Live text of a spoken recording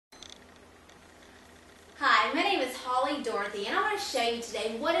Hi, my name is Holly Dorothy, and I want to show you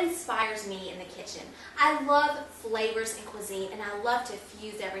today what inspires me in the kitchen. I love flavors and cuisine, and I love to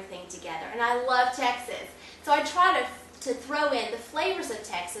fuse everything together, and I love Texas. So I try to throw in the flavors of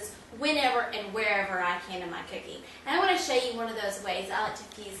Texas whenever and wherever I can in my cooking. And I want to show you one of those ways I like to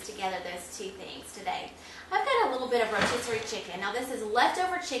fuse together those two things today. I've got a little bit of rotisserie chicken. Now this is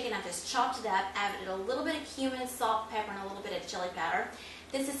leftover chicken. I've just chopped it up, added a little bit of cumin, salt, pepper, and a little bit of chili powder.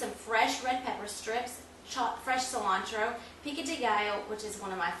 This is some fresh red pepper strips, chopped fresh cilantro, pico de gallo, which is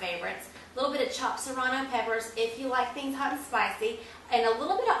one of my favorites, a little bit of chopped serrano peppers if you like things hot and spicy, and a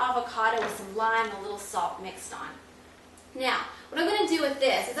little bit of avocado with some lime and a little salt mixed on. Now, what I'm going to do with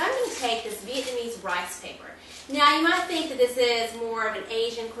this is I'm going to take this Vietnamese rice paper. Now, you might think that this is more of an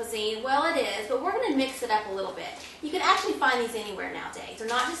Asian cuisine. Well, it is, but we're going to mix it up a little bit. You can actually find these anywhere nowadays. They're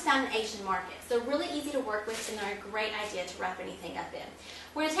not just found in Asian markets. They're really easy to work with, and they're a great idea to wrap anything up in.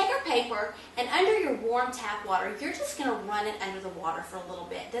 We're going to take our paper, and under your warm tap water, you're just going to run it under the water for a little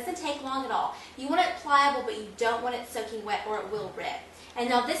bit. It doesn't take long at all. You want it pliable, but you don't want it soaking wet or it will rip. And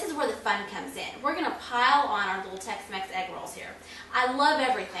now this is where the fun comes in. We're going to pile on our little Tex-Mex egg rolls here. I love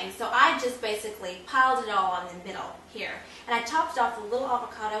everything, so I just basically piled it all on the middle here. And I topped it off with a little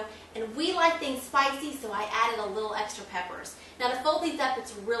avocado, and we like things spicy, so I added a little extra peppers. Now to fold these up,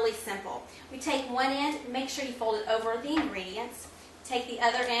 it's really simple. We take one end, make sure you fold it over the ingredients. Take the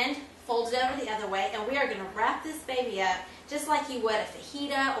other end, fold it over the other way, and we are going to wrap this baby up just like you would a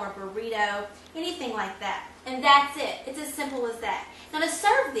fajita or a burrito, anything like that. And that's it. It's as simple as that. Now to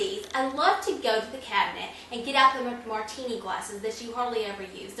serve these, I love to go to the cabinet and get out the martini glasses that you hardly ever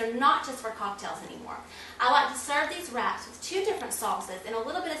use. They're not just for cocktails anymore. I like to serve these wraps with two different sauces and a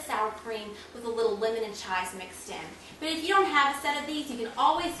little bit of sour cream with a little lemon and chives mixed in. But if you don't have a set of these, you can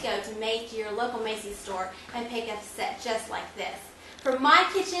always go to your local Macy's store and pick up a set just like this. From my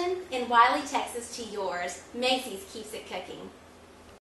kitchen in Wiley, Texas to yours, Macy's keeps it cooking.